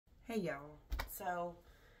Hey y'all, so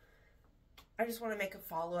I just want to make a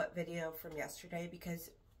follow-up video from yesterday because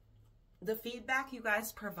the feedback you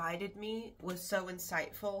guys provided me was so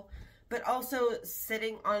insightful, but also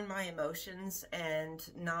sitting on my emotions and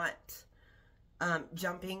not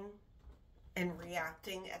jumping and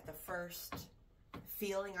reacting at the first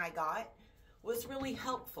feeling I got was really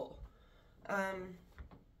helpful.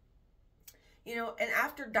 You know, and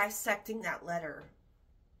after dissecting that letter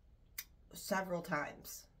several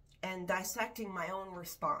times, and dissecting my own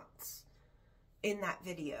response in that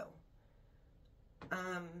video,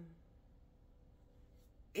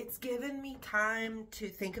 it's given me time to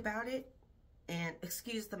think about it. And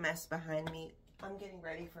excuse the mess behind me. I'm getting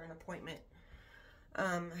ready for an appointment.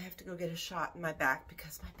 I have to go get a shot in my back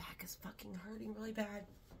because my back is fucking hurting really bad.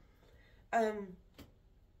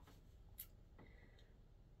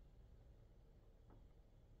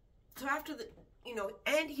 So after the, you know,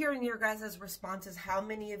 and hearing your guys' responses, how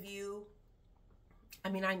many of you, I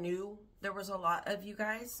mean, I knew there was a lot of you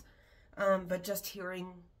guys, but just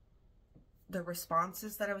hearing the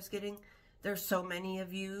responses that I was getting, there's so many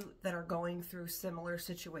of you that are going through similar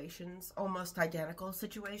situations, almost identical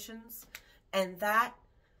situations, and that,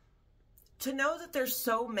 to know that there's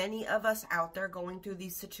so many of us out there going through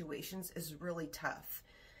these situations is really tough.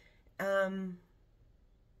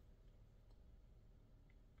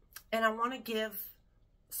 And I want to give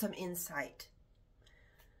some insight.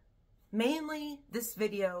 Mainly, this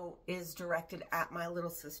video is directed at my little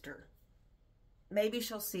sister. Maybe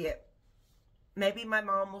she'll see it. Maybe my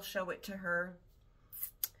mom will show it to her.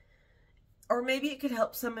 Or maybe it could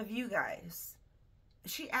help some of you guys.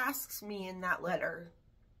 She asks me in that letter,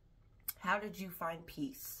 how did you find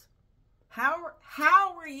peace? How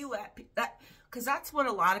were you at peace? Because that's what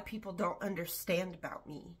a lot of people don't understand about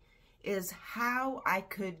me, is how I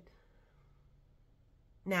could.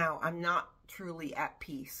 Now, I'm not truly at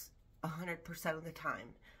peace 100% of the time.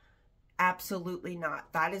 Absolutely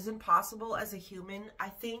not. That is impossible as a human, I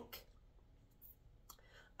think.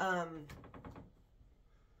 I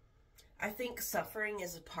think suffering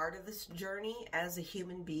is a part of this journey as a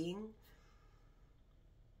human being.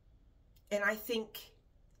 And I think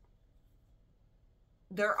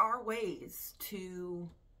there are ways to...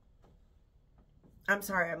 I'm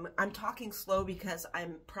sorry, I'm talking slow because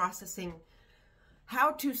I'm processing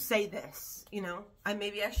how to say this, you know.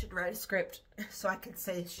 Maybe I should write a script so I can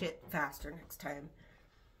say shit faster next time.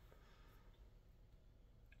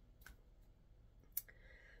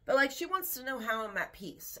 But like, she wants to know how I'm at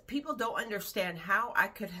peace. People don't understand how I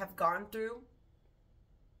could have gone through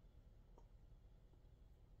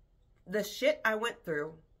the shit I went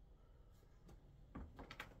through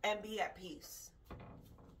and be at peace.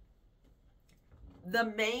 The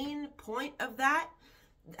main point of that,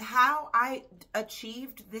 how I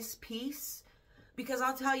achieved this peace, because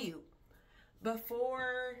I'll tell you,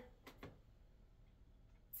 before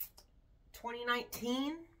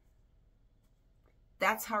 2019,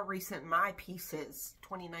 that's how recent my peace is.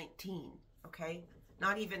 2019, okay?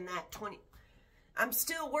 Not even that. I'm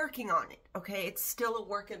still working on it, okay? It's still a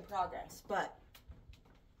work in progress, but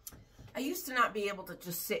I used to not be able to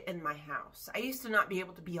just sit in my house. I used to not be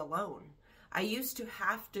able to be alone. I used to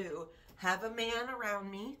have to have a man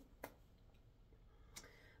around me.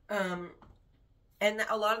 And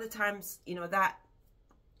a lot of the times, you know, that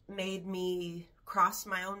made me cross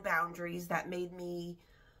my own boundaries. That made me,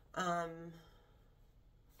 I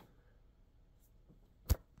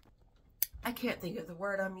can't think of the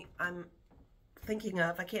word I'm thinking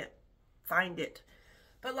of. I can't find it.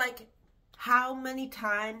 But like, how many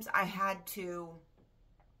times I had to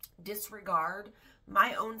disregard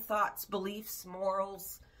my own thoughts, beliefs,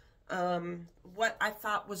 morals, what I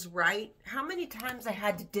thought was right. How many times I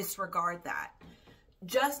had to disregard that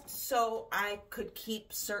just so I could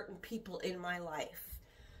keep certain people in my life.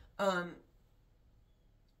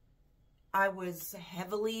 I was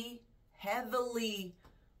heavily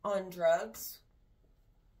on drugs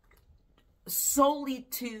solely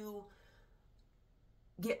to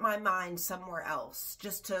get my mind somewhere else,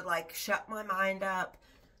 just to like shut my mind up,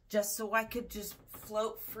 just so I could just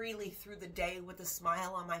float freely through the day with a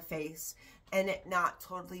smile on my face and it not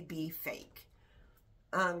totally be fake.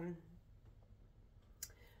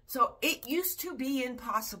 So it used to be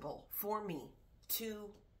impossible for me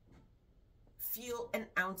to feel an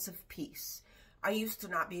ounce of peace. I used to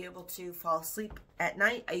not be able to fall asleep at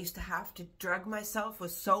night. I used to have to drug myself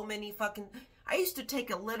with so many I used to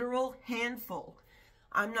take a literal handful.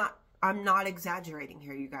 I'm not exaggerating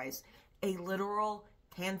here, you guys. A literal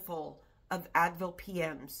handful of Advil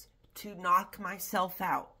PMs to knock myself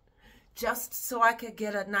out just so I could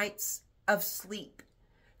get a night's of sleep.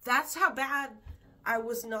 That's how bad I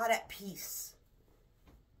was not at peace.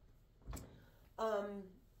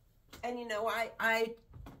 And you know, I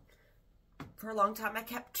for a long time, I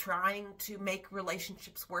kept trying to make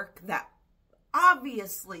relationships work that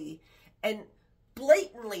obviously and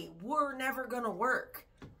blatantly were never going to work,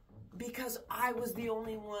 because I was the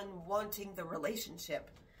only one wanting the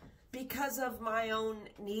relationship, because of my own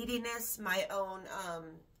neediness, my own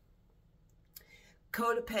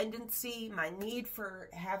codependency, my need for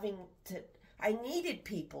having to, I needed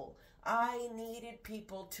people. I needed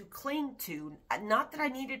people to cling to. Not that I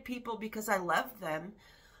needed people because I loved them,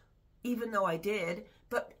 even though I did,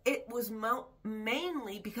 but it was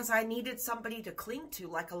mainly because I needed somebody to cling to,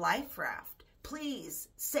 like a life raft. Please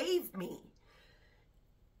save me.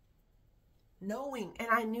 Knowing, and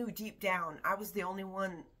I knew deep down, I was the only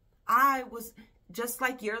one. I was just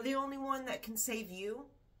like you're the only one that can save you,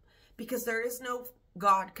 because there is no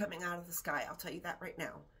God coming out of the sky. I'll tell you that right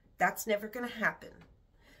now. That's never going to happen.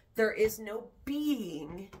 There is no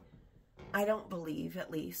being, I don't believe,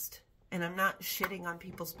 at least. And I'm not shitting on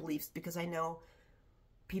people's beliefs, because I know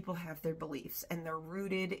people have their beliefs and they're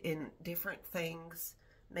rooted in different things,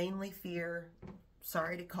 mainly fear.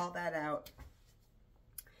 Sorry to call that out.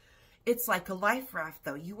 It's like a life raft,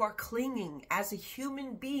 though. You are clinging as a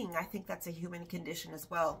human being. I think that's a human condition as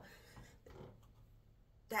well.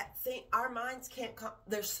 That thing, our minds can't,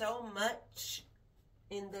 there's so much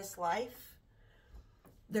in this life.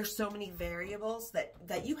 There's so many variables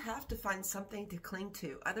that you have to find something to cling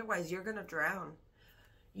to. Otherwise, you're going to drown.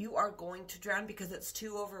 You are going to drown because it's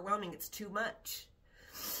too overwhelming. It's too much.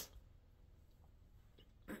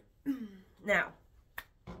 Now,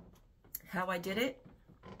 how I did it?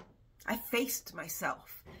 I faced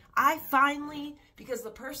myself. I finally, because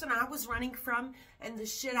the person I was running from and the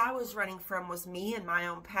shit I was running from was me and my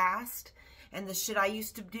own past and the shit I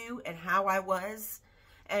used to do and how I was.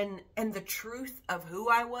 And the truth of who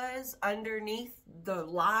I was underneath the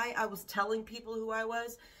lie I was telling people who I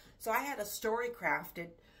was. So I had a story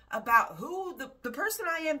crafted about who the person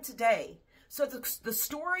I am today. So the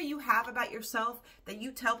story you have about yourself that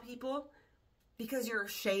you tell people because you're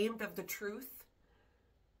ashamed of the truth,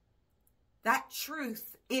 that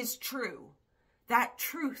truth is true. That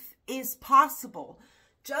truth is possible.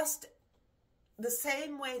 Just the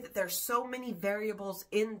same way that there's so many variables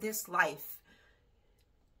in this life.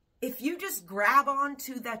 If you just grab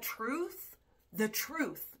onto the truth,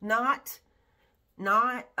 not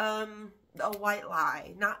a white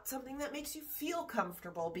lie, not something that makes you feel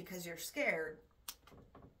comfortable because you're scared.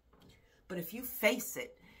 But if you face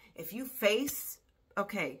it,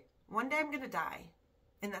 okay, one day I'm going to die,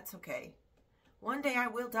 and that's okay. One day I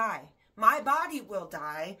will die. My body will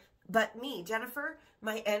die, but me, Jennifer,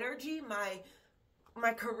 my energy, my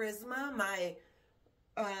charisma,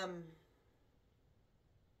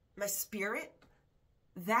 my spirit,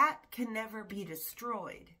 that can never be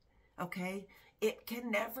destroyed, okay? It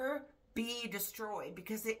can never be destroyed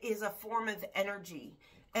because it is a form of energy.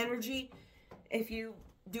 Energy, if you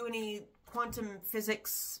do any quantum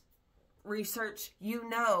physics research, you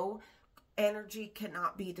know energy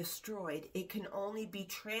cannot be destroyed. It can only be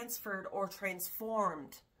transferred or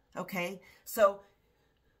transformed, okay? So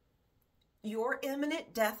your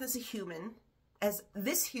imminent death as a human, as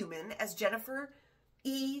Jennifer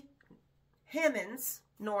E. Hammonds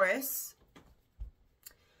Norris,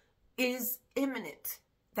 is imminent.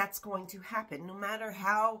 That's going to happen. No matter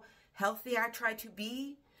how healthy I try to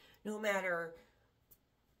be, no matter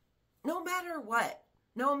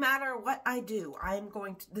what I do,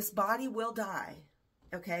 this body will die.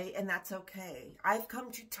 Okay? And that's okay. I've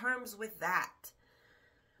come to terms with that.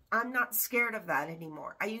 I'm not scared of that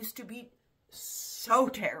anymore. I used to be so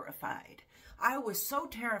terrified. I was so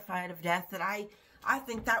terrified of death that I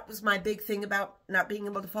think that was my big thing about not being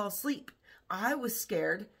able to fall asleep. I was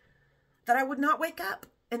scared that I would not wake up,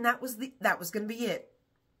 and that was going to be it.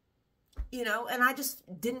 You know, and I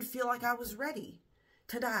just didn't feel like I was ready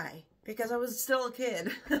to die because I was still a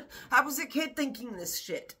kid. I was a kid thinking this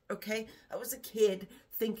shit, okay? I was a kid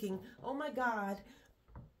thinking, oh my God,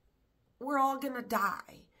 we're all going to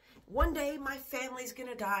die. One day my family's going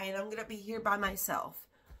to die and I'm going to be here by myself.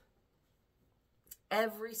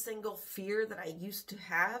 Every single fear that I used to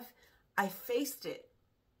have, I faced it.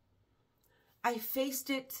 I faced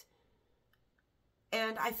it,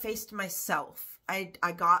 and I faced myself. I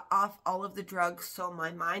got off all of the drugs so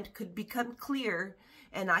my mind could become clear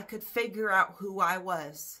and I could figure out who I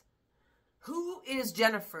was. Who is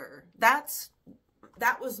Jennifer? That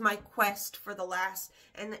was my quest for the last,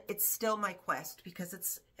 and it's still my quest because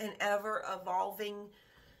it's an ever-evolving.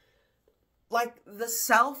 Like the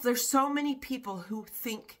self, there's so many people who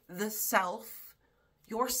think the self,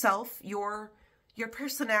 yourself, your your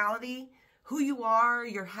personality, who you are,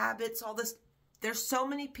 your habits, all this. There's so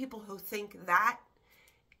many people who think that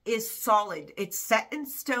is solid. It's set in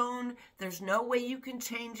stone. There's no way you can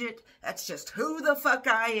change it. That's just who the fuck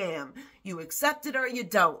I am. You accept it or you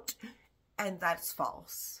don't. And that's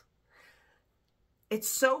false. It's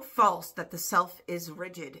so false that the self is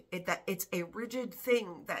rigid. That it's a rigid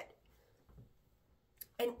thing that,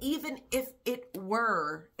 and even if it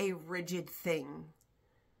were a rigid thing,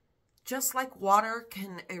 just like water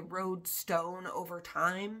can erode stone over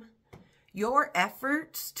time, your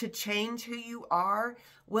efforts to change who you are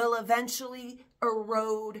will eventually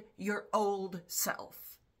erode your old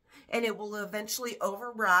self. And it will eventually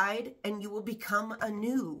override and you will become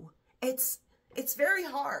anew. It's very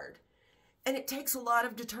hard. And it takes a lot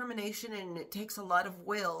of determination and it takes a lot of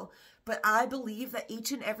will. But I believe that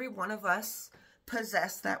each and every one of us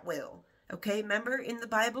possess that will. Okay, remember in the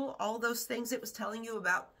Bible, all those things it was telling you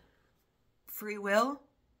about free will?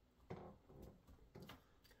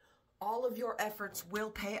 All of your efforts will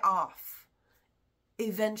pay off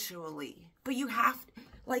eventually. But you have,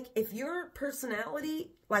 like, if your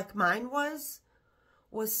personality, like mine was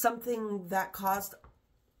something that caused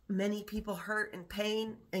many people hurt and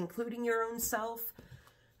pain, including your own self,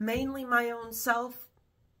 mainly my own self,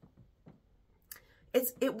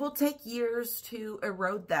 it will take years to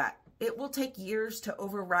erode that. It will take years to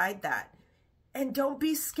override that. And don't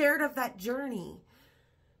be scared of that journey,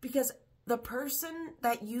 because the person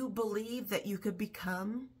that you believe that you could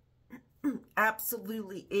become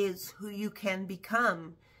absolutely is who you can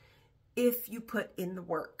become if you put in the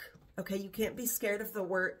work. Okay, you can't be scared of the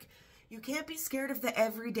work. You can't be scared of the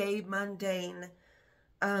everyday mundane.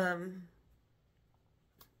 You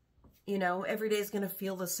know, every day is going to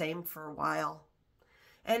feel the same for a while.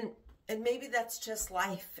 And maybe that's just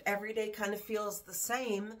life. Every day kind of feels the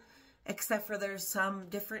same, except for there's some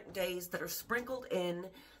different days that are sprinkled in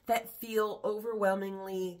that feel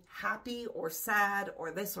overwhelmingly happy or sad or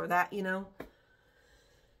this or that, you know.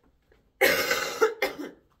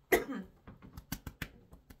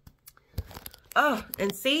 Oh,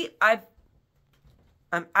 and see, I'm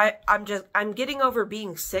getting over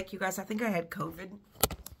being sick, you guys. I think I had COVID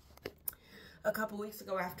a couple weeks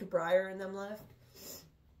ago after Briar and them left.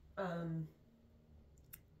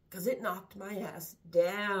 Because it knocked my ass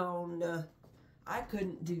down. I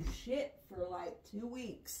couldn't do shit for like 2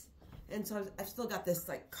 weeks. And so I've still got this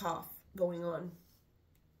like cough going on.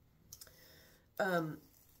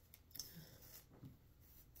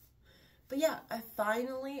 But yeah, I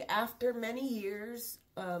finally, after many years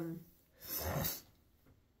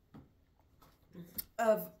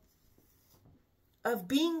of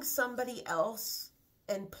being somebody else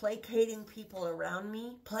and placating people around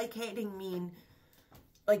me. Placating mean,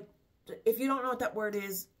 like, if you don't know what that word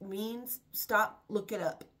means, stop, look it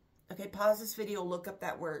up. Okay, pause this video, look up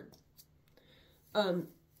that word.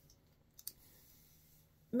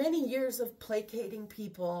 Many years of placating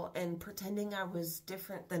people and pretending I was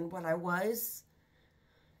different than what I was,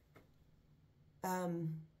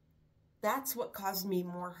 that's what caused me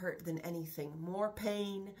more hurt than anything. More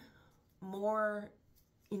pain, more,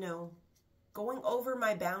 you know, going over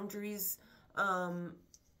my boundaries, you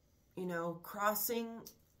know, crossing,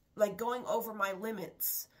 like going over my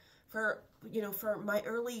limits. For, you know, for my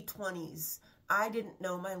early 20s, I didn't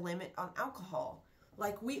know my limit on alcohol.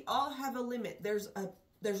 Like, we all have a limit. There's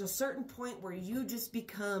a certain point where you just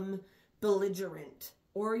become belligerent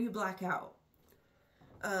or you black out.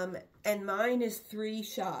 And mine is 3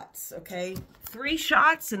 shots, okay? 3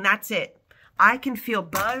 shots and that's it. I can feel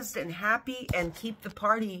buzzed and happy and keep the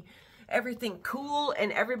party, everything cool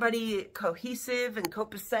and everybody cohesive and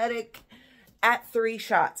copacetic at 3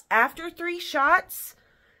 shots. After 3 shots,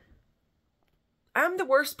 I'm the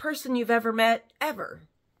worst person you've ever met, ever.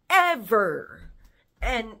 Ever.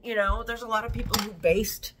 And, you know, there's a lot of people who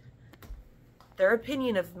based their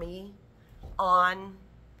opinion of me on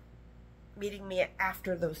meeting me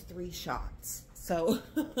after those 3 shots. So,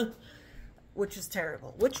 which is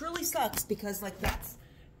terrible. Which really sucks because, like, that's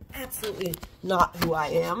absolutely not who I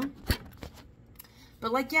am.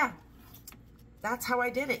 But, like, yeah, that's how I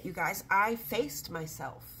did it, you guys. I faced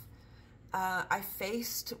myself. I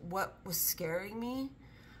faced what was scaring me.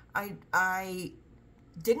 I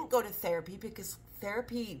didn't go to therapy because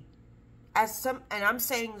therapy, and I'm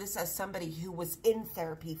saying this as somebody who was in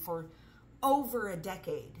therapy for over a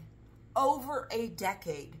decade. Over a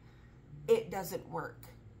decade. It doesn't work.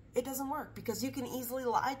 It doesn't work because you can easily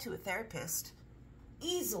lie to a therapist.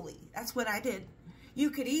 Easily. That's what I did.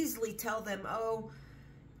 You could easily tell them, oh,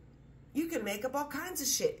 you can make up all kinds of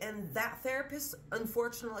shit. And that therapist,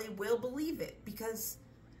 unfortunately, will believe it because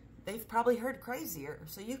they've probably heard crazier.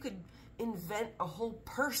 So you could invent a whole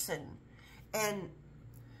person. And,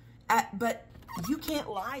 but you can't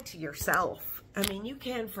lie to yourself. I mean, you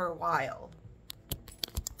can for a while.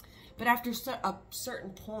 But after a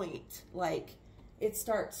certain point, like, it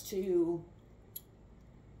starts to,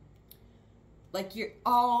 like,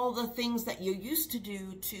 all the things that you used to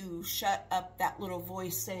do to shut up that little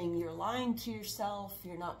voice saying you're lying to yourself,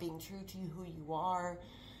 you're not being true to who you are,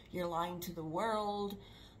 you're lying to the world.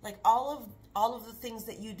 Like, all of the things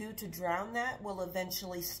that you do to drown that will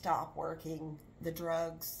eventually stop working. The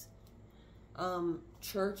drugs,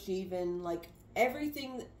 church even, like,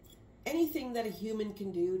 everything, anything that a human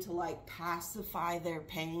can do to, like, pacify their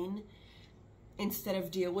pain instead of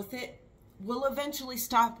deal with it will eventually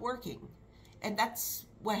stop working. And that's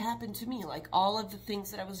what happened to me. Like, all of the things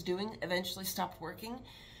that I was doing eventually stopped working.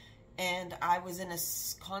 And I was in a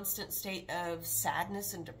constant state of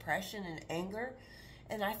sadness and depression and anger.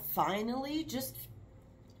 And I finally just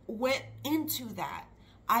went into that.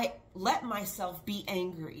 I let myself be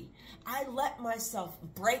angry. I let myself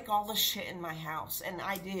break all the shit in my house. And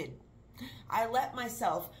I did. I let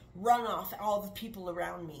myself run off all the people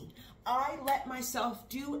around me. I let myself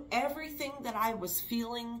do everything that I was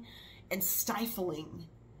feeling and stifling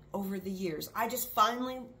over the years. I just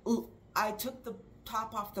finally, I took the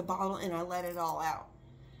top off the bottle and I let it all out.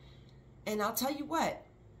 And I'll tell you what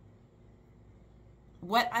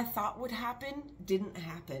I thought would happen didn't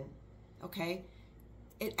happen, okay?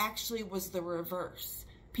 It actually was the reverse.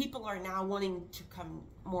 People are now wanting to come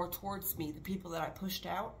more towards me, the people that I pushed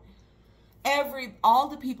out. All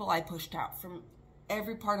the people I pushed out from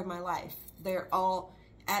every part of my life, they're all,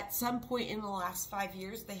 at some point in the last 5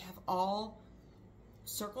 years, they have all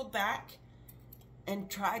circled back and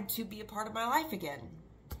tried to be a part of my life again.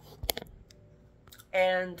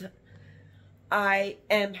 And I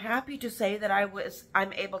am happy to say that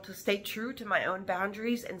I'm able to stay true to my own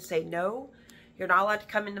boundaries and say, no, you're not allowed to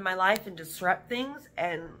come into my life and disrupt things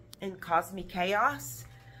and cause me chaos.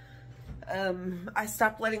 I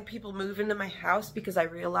stopped letting people move into my house because I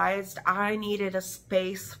realized I needed a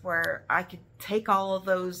space where I could take all of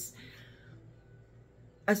those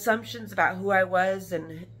assumptions about who I was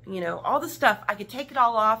and, you know, all the stuff. I could take it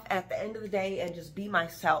all off at the end of the day and just be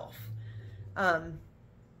myself.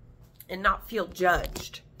 And not feel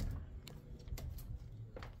judged.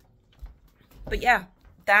 But yeah,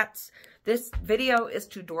 this video is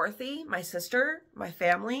to Dorothy, my sister, my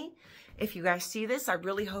family. If you guys see this, I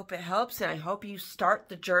really hope it helps, and I hope you start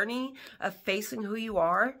the journey of facing who you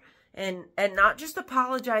are and not just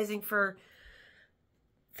apologizing for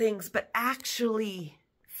things, but actually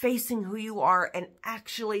facing who you are and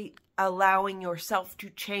actually allowing yourself to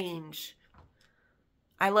change.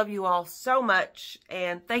 I love you all so much,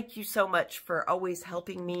 and thank you so much for always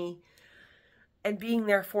helping me and being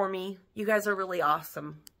there for me. You guys are really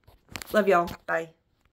awesome. Love y'all. Bye.